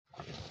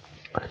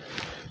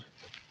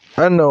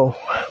I know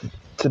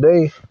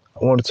today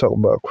I want to talk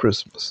about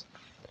Christmas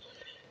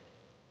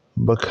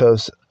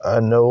because I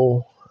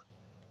know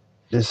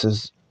this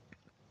is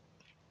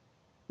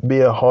be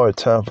a hard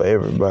time for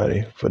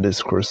everybody for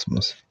this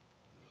Christmas.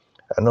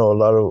 I know a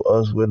lot of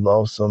us we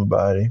lost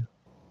somebody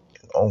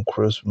on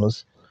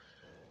Christmas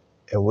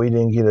and we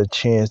didn't get a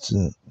chance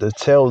to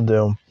tell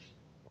them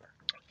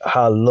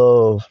how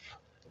love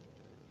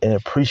and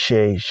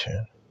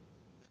appreciation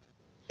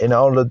and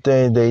all the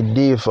things they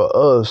did for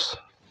us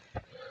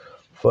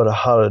for the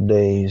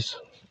holidays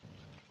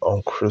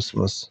on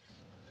Christmas.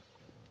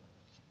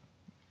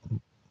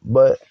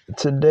 But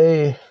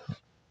today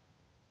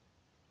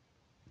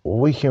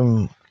we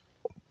can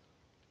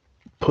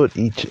put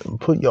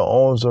your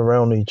arms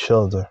around each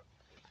other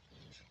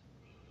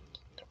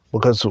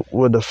because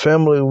with the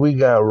family we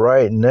got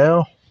right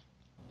now,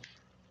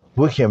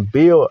 we can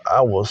build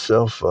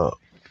ourselves up.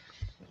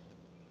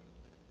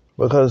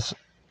 Because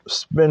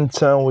spend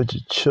time with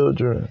your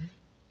children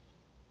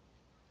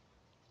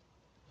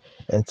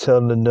and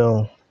telling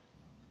them,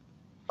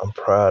 I'm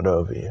proud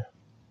of you.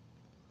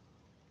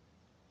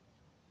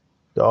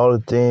 All the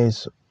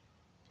things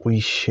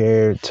we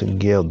shared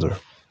together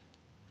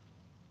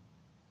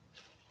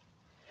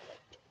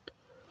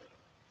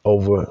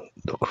over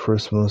the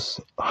Christmas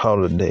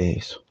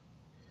holidays.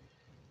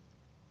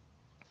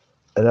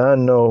 And I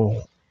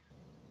know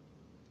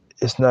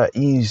it's not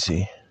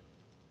easy.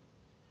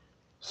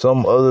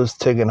 Some others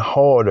taking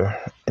harder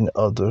than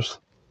others.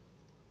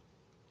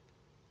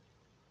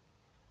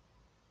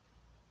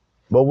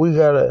 But we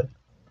gotta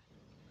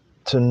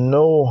to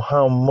know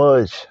how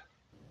much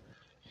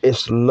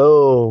it's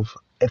love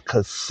and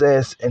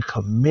success and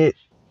commit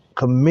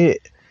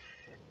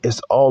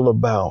is all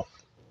about.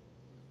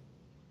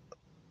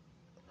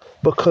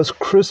 Because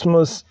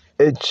Christmas,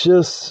 it's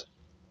just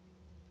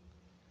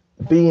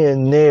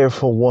being there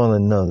for one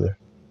another.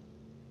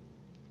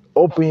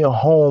 Open your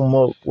home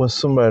up when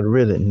somebody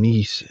really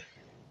needs it.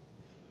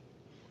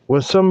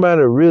 When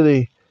somebody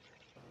really,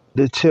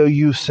 they tell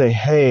you, say,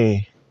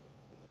 hey,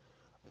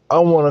 I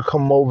want to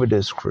come over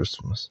this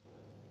Christmas.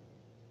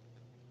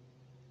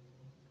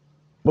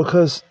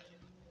 Because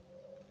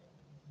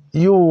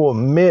you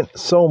meant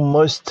so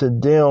much to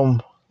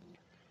them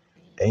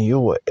and you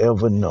will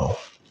ever know.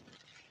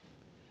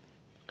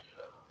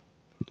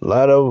 A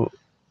lot of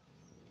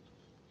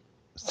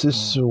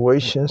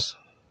situations,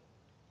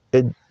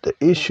 the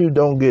issue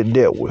don't get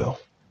dealt well.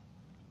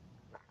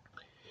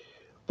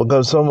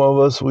 Because some of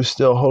us, we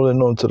still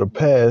holding on to the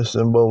past,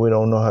 but we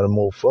don't know how to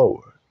move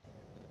forward.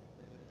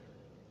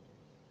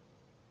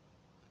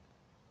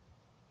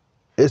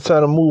 It's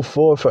time to move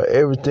forward for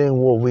everything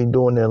what we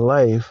doing in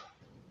life.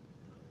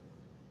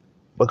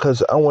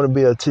 Because I want to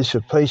be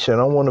anticipation.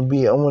 I want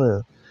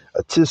to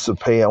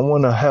anticipate. I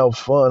want to have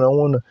fun. I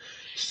want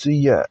to see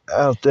you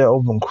out there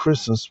open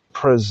Christmas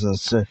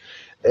presents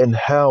and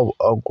have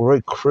a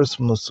great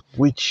Christmas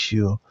with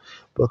you.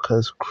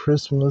 Because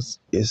Christmas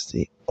is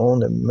the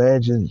own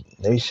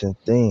imagination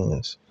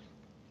things.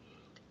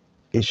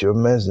 It's your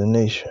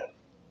imagination.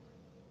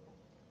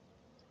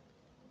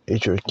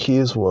 It's your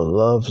kids what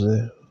loves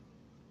it.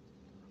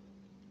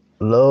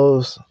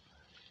 Loves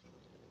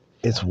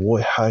is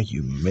how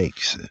you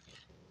makes it.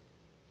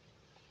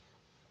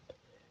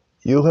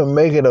 You can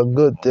make it a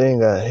good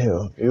thing out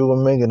here. You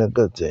can make it a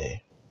good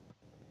thing.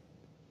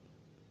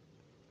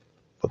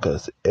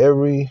 Because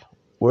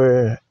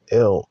everywhere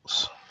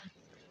else,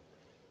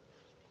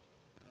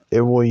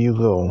 everywhere you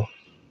go,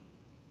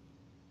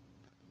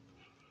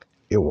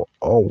 it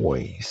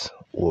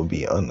will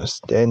be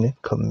understanding,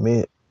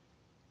 commit,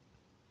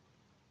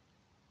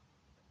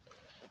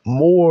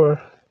 more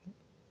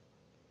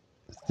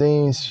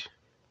things.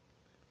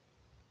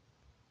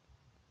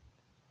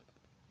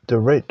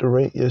 Direct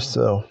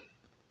yourself.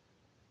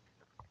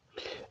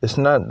 It's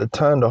not the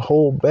time to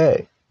hold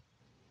back.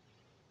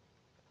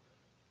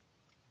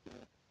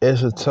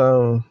 It's a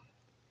time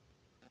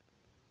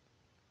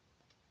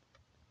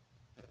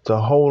to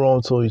hold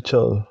on to each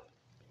other.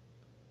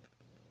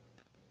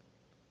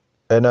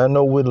 And I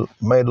know we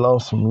may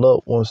lose some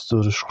loved ones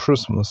through this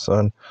Christmas,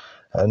 son.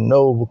 I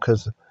know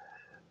because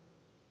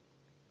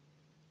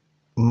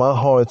my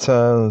hard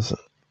times,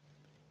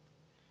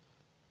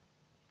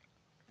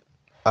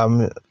 I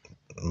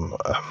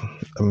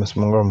miss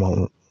my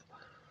grandma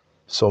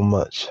so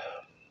much.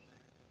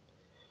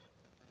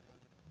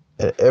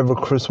 And every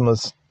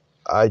Christmas,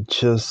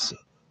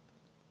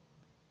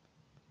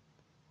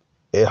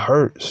 it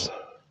hurts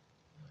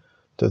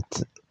to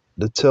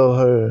tell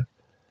her,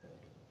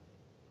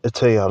 to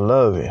tell you I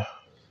love you.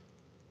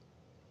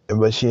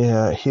 But she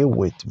not here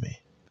with me.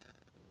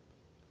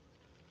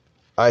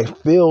 I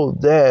feel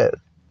that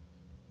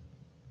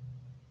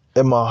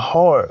in my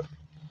heart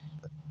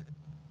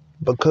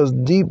because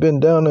deep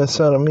and down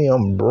inside of me,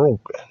 I'm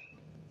broken.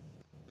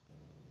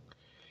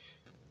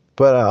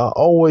 But I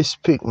always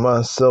pick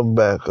myself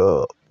back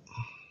up.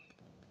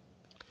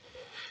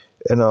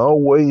 And I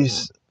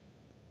always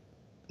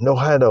know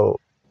how to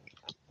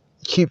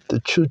keep the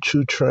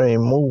choo-choo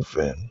train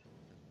moving.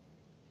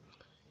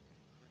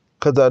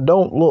 Because I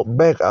don't look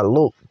back, I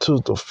look to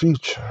the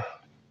future.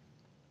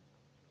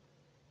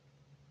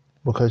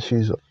 Because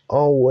she's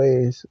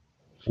always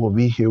will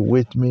be here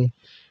with me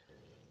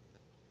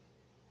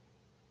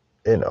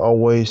and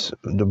always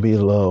to be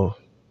loved.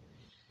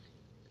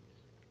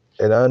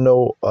 And I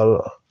know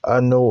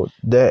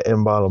that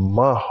in bottom of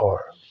my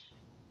heart.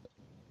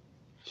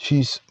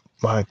 She's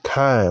my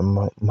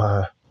kind,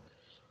 my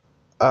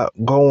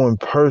outgoing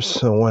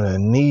person when I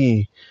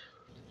need.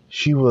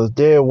 She was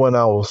there when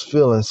I was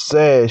feeling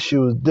sad. She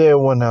was there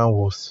when I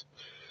was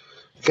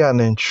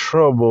gotten in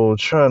trouble,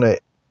 trying to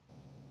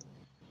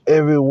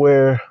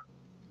everywhere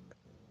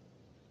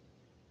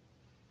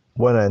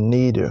when I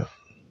need her.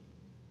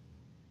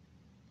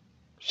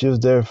 She was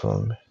there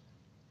for me.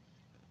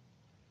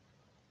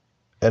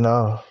 And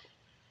I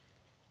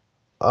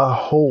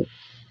hope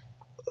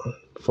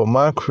for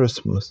my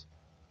Christmas,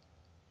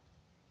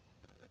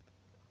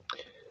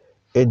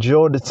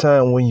 enjoy the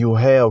time when you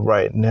have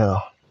right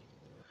now.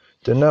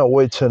 Do not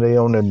wait till they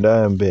on their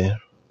dying bed.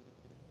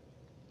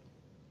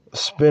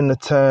 Spend the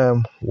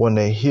time when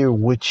they're here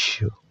with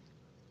you.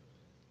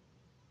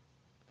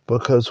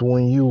 Because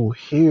when you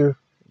here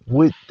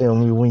with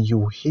them, when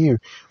you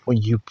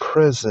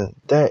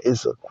present, that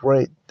is a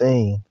great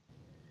thing.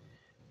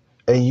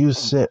 And you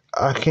said,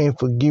 I can't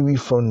forgive you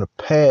from the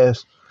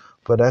past,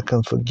 but I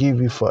can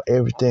forgive you for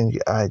everything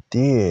I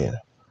did.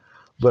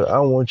 But I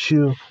want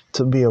you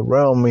to be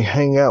around me,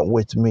 hang out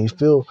with me,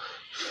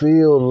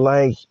 feel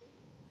like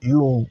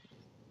you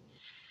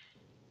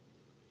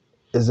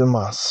is in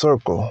my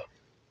circle.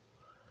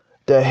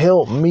 That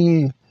help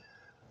me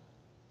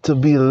to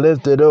be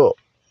lifted up.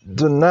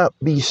 Do not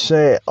be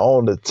sad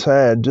all the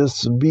time.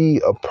 Just be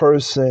a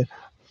person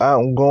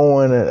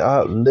outgoing and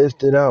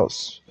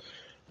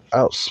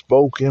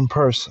outspoken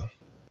person.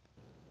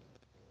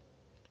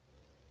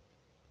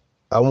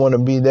 I want to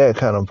be that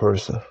kind of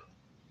person.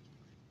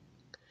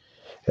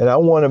 And I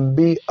want to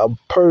be a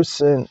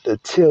person to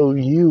tell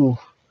you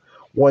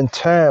when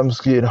times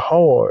get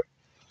hard,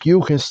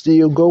 you can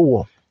still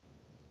go.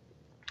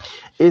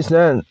 It's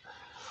not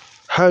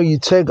how you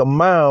take a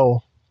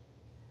mile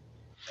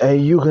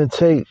and you can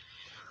take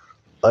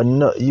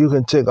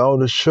all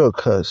the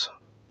shortcuts.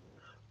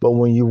 But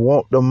when you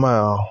walk the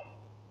mile,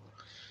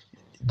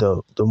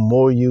 the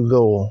more you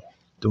go,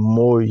 the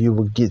more you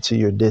will get to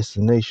your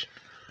destination.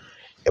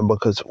 And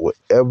because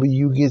wherever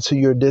you get to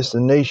your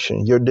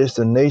destination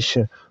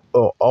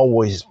will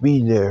always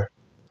be there.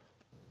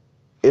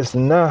 It's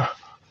not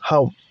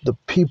how the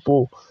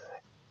people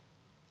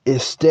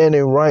is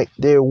standing right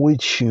there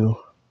with you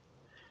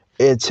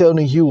and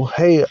telling you,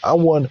 hey, I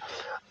want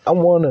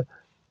to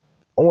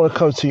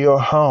come to your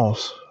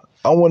house.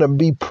 I want to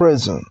be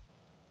present.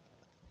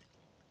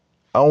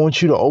 I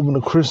want you to open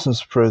the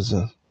Christmas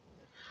present.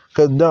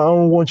 Because I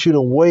don't want you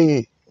to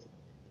wait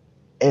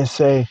and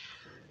say,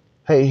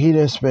 hey, he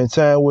didn't spend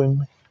time with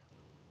me.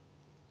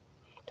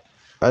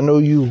 I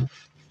know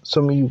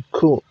some of you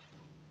cook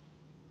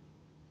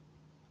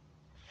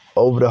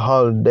over the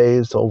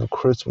holidays, over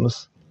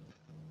Christmas.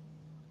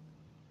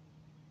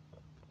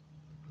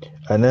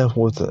 And that's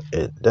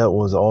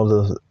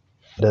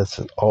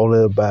all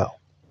it about.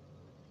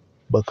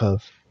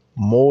 Because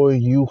more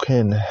you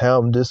can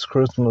have this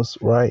Christmas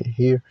right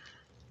here,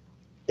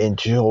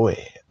 enjoy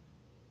it.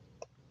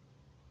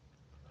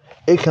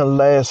 It can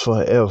last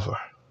forever.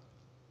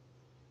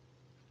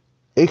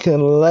 It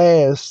can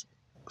last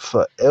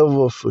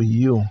forever for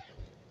you.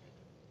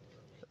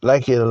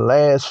 Like it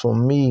lasts for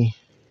me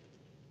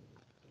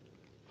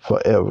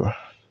forever.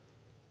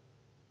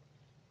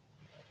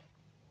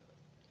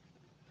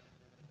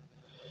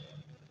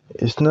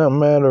 It's not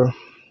matter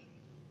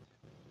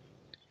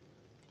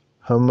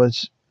how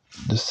much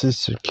the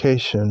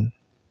situation,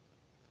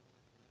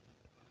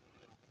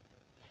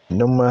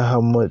 no matter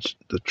how much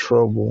the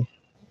trouble,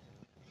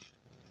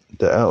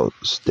 the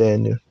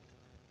outstanding,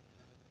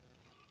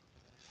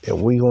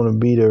 and we're going to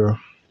be there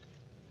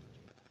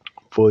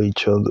for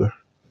each other.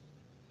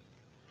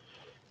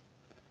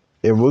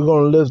 And we're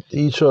going to lift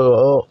each other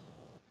up.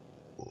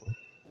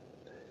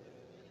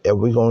 And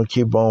we're going to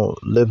keep on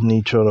lifting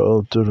each other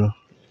up through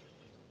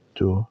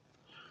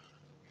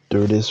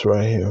this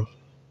right here.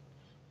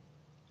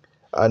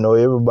 I know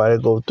everybody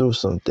go through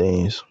some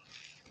things,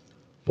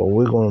 but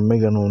we're going to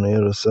make it on the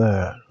other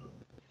side.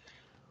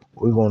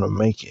 We're going to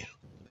make it.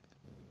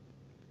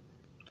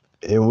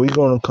 And we're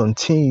going to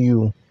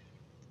continue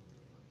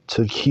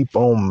to keep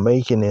on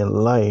making it in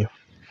life.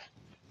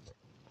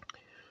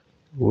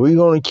 We're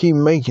going to keep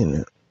making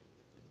it.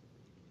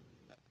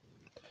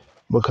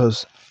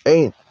 Because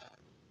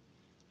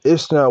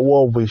it's not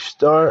where we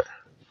start.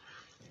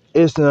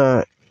 It's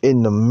not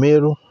in the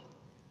middle.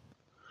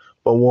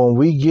 But when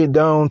we get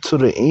down to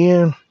the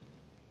end,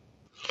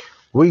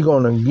 we're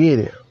going to get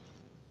it.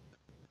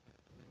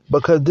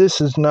 Because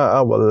this is not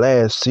our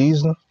last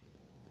season.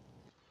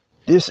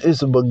 This is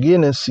the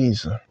beginning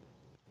season.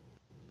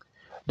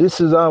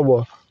 This is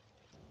our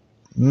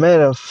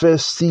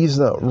manifest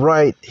season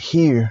right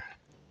here.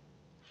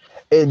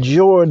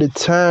 Enjoy the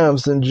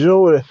times.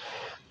 Enjoy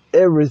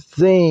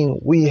everything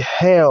we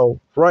have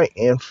right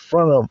in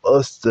front of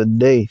us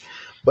today.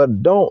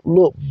 But don't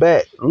look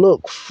back.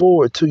 Look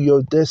forward to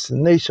your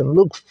destination.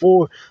 Look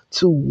forward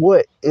to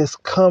what is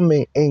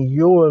coming in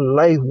your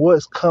life.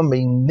 What's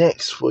coming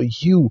next for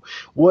you?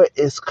 What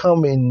is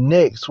coming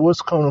next?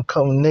 What's going to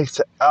come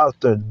next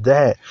after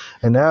that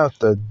and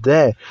after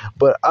that?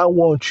 But I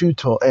want you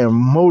to and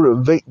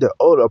motivate the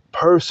other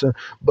person,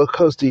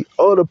 because the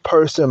other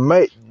person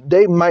might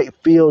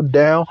feel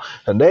down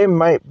and they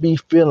might be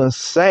feeling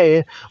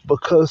sad,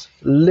 because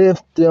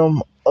lift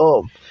them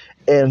up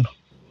and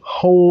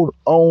hold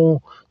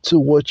on to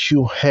what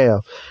you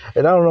have.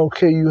 And I don't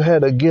care, you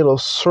had to get a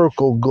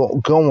circle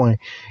going,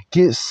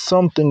 get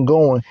something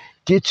going,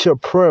 get your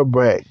prayer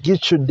back,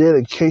 get your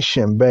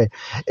dedication back.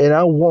 And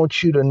I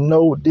want you to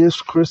know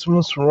this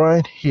Christmas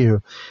right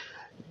here,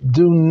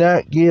 do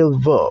not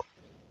give up.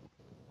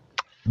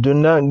 Do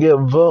not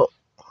give up.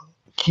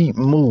 Keep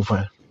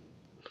moving.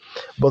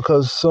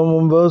 Because some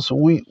of us,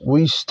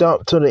 we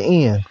stop to the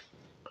end.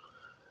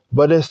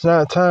 But it's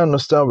not time to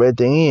stop at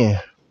the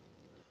end.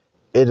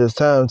 It is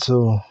time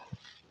to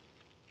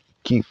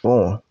keep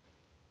on.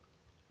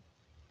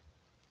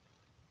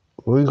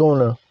 We're going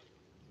to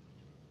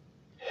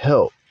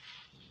help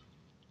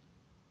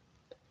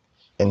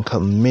and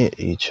commit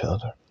each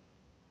other.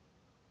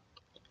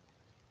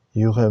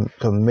 You can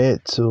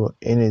commit to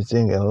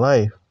anything in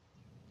life.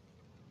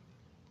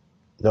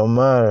 No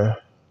matter,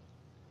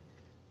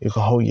 you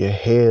can hold your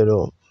head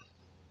up,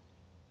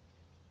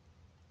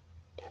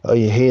 or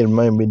your head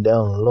might be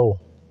down low,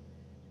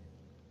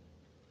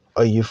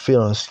 or you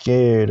feeling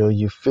scared, or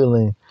you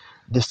feeling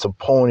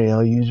disappointed,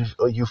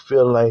 or you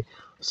feel like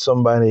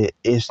somebody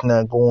is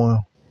not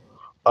going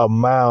a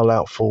mile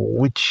out for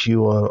with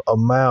you, or a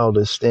mile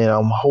to stand.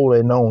 I'm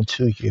holding on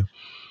to you.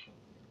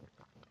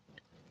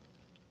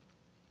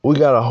 We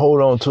gotta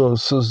hold on to it,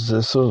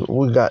 sisters. So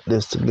we got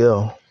this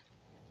together.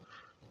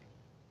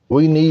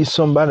 We need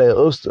somebody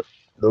else to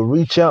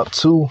reach out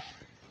to.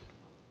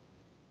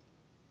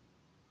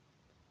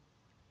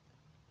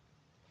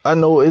 I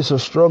know it's a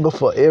struggle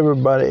for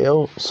everybody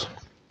else,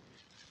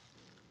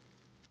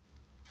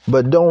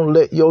 but don't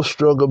let your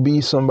struggle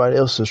be somebody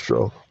else's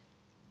struggle.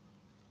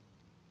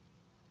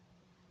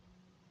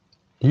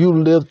 You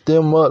lift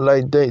them up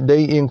like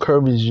they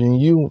encouraging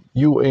you.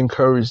 You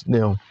encourage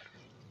them.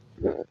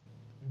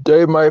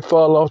 They might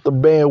fall off the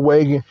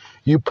bandwagon.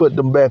 You put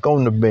them back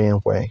on the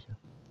bandwagon.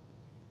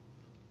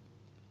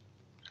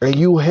 And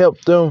you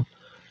help them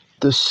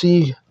to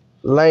see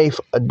life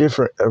a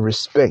different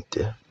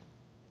perspective.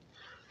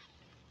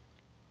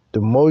 The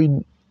more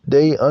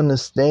they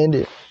understand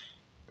it,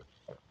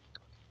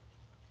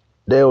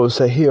 they will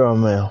say, here I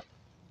am.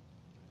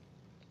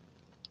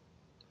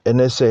 And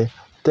they say,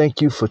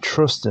 thank you for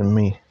trusting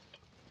me.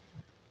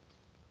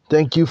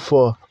 Thank you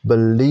for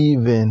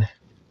believing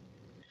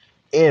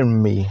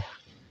in me.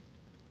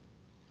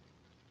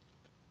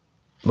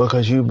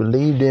 Because you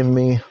believed in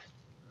me,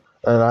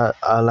 and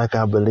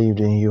I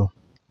believed in you.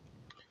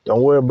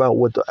 Don't worry about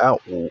what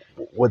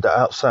the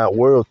outside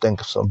world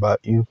thinks about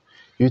you.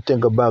 You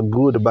think about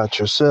good about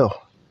yourself.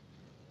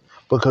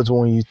 Because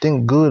when you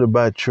think good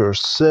about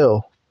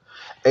yourself,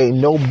 ain't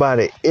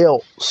nobody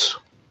else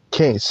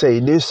can't say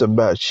this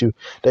about you.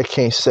 They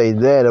can't say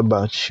that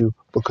about you,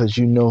 because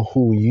you know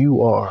who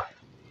you are.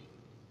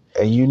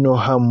 And you know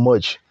how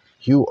much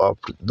you are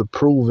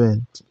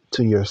proving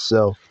to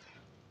yourself.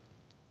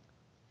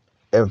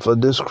 And for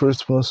this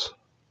Christmas,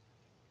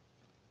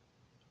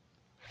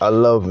 I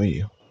love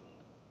you.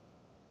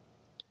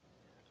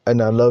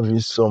 And I love you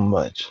so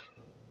much.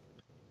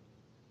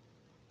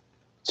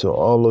 To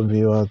all of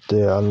you out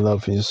there, I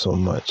love you so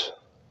much.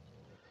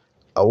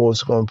 I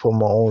was going to put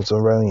my arms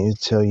around you and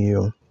tell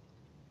you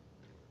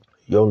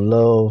your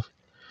love,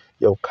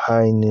 your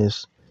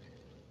kindness,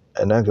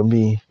 and I can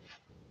be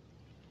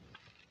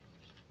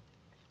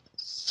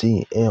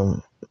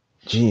CMG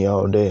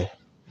all day.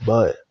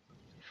 But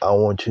I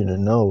want you to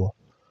know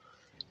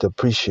the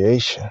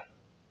appreciation,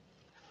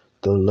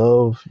 the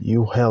love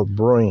you help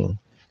bring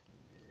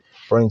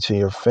to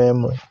your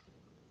family.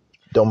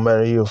 Don't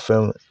matter your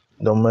family,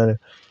 don't matter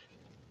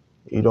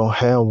you don't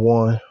have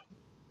one,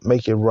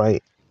 make it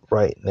right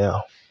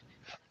now.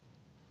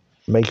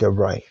 Make it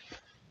right.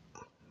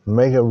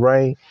 Make it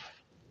right,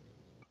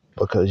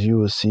 because you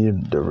will see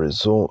the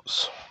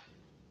results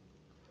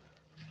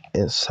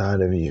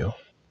inside of you.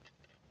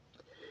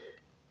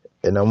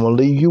 And I'm going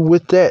to leave you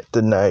with that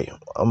tonight.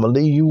 I'm going to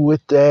leave you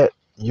with that.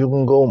 You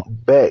can go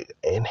back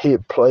and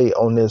hit play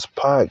on this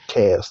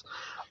podcast.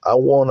 I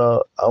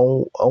wanna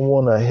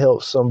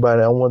help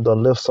somebody. I want to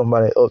lift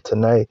somebody up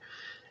tonight,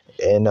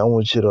 and I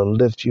want you to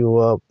lift you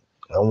up.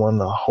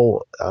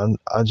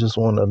 I just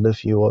want to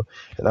lift you up,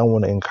 and I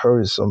want to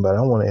encourage somebody.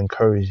 I want to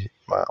encourage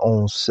my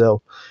own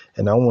self,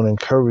 and I want to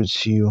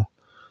encourage you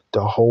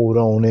to hold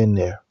on in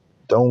there.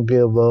 Don't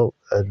give up.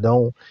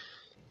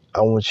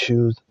 I want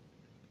you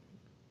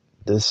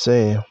to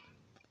say,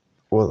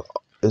 well,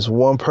 it's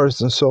one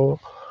person show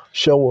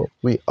up.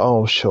 We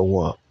all show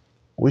up.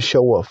 We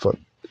show up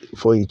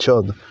for each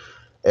other.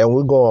 and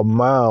we go a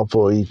mile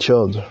for each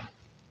other.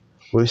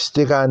 We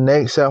stick our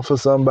necks out for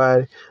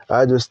somebody.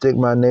 I just stick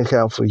my neck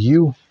out for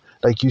you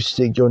like you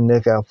stick your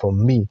neck out for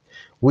me.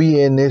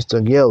 We in this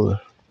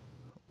together.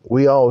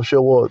 We all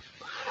show up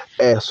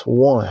as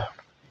one.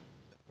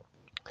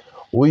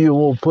 We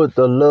will put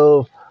the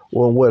love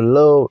where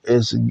love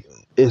is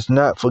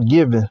not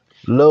forgiven.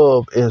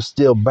 Love is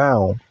still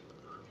bound.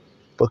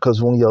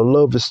 Because when your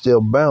love is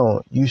still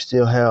bound, you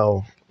still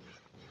have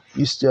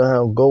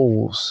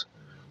goals.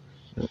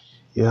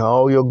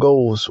 All your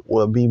goals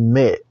will be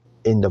met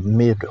in the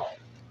middle.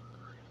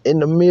 In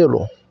the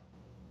middle.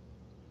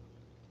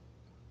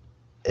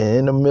 And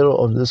in the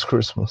middle of this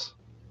Christmas.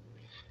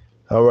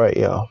 All right,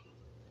 y'all.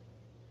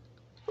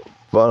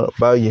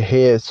 Bow your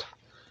heads,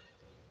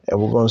 and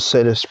we're gonna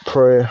say this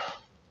prayer.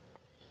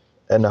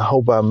 And I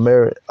hope I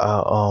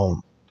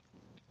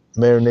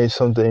marinate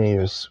something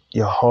in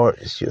your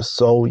heart, your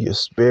soul, your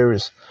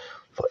spirits,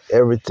 for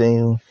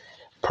everything.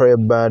 Pray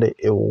about it.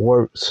 It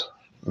works.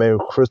 Merry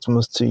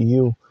Christmas to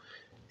you,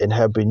 and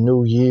Happy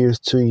New Year's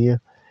to you.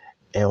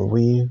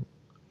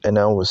 And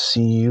I will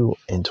see you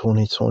in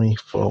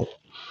 2024.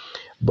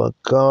 But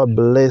God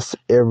bless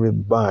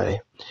everybody.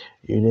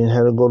 You didn't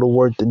have to go to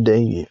work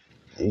today.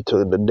 You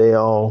took the day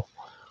off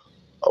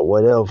or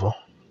whatever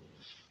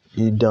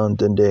you done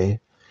today.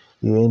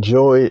 You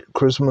enjoyed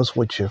Christmas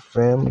with your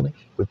family,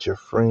 with your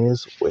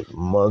friends, with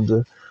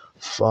mother,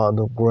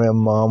 father,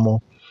 grandmama,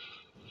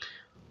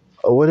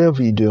 or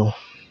whatever you do.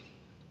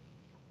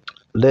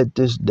 Let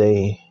this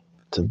day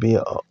to be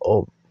a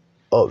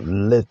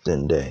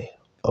uplifting day.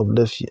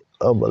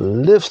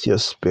 Uplift your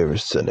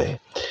spirits today.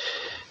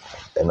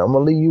 And I'm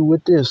going to leave you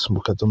with this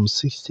because I'm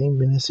 16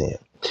 minutes in.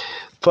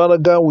 Father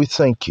God, we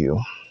thank you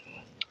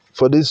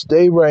for this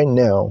day right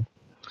now,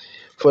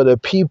 for the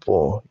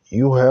people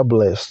you have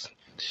blessed.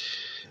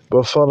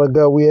 But Father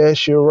God, we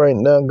ask you right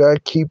now,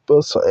 God, keep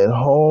us at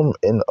home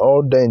in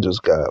all dangers,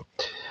 God.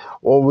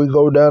 When we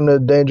go down the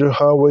dangerous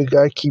highway,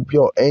 God, keep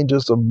your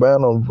angels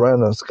abound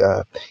around us,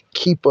 God.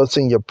 Keep us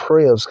in your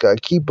prayers,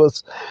 God. Keep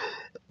us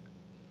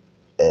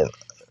and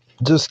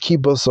just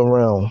keep us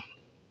around.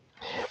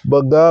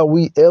 But God,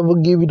 we ever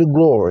give you the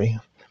glory.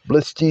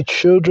 Bless these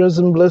children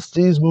and bless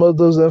these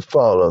mothers and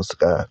fathers,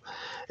 God.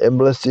 And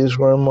bless these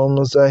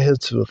grandmamas out here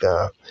too,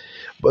 God.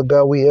 But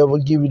God, we ever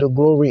give you the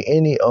glory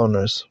and the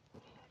honors.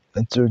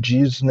 And through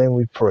Jesus' name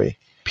we pray.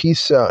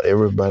 Peace out,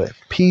 everybody.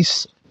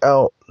 Peace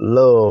out.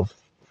 Love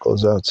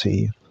goes out to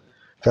you.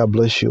 God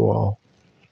bless you all.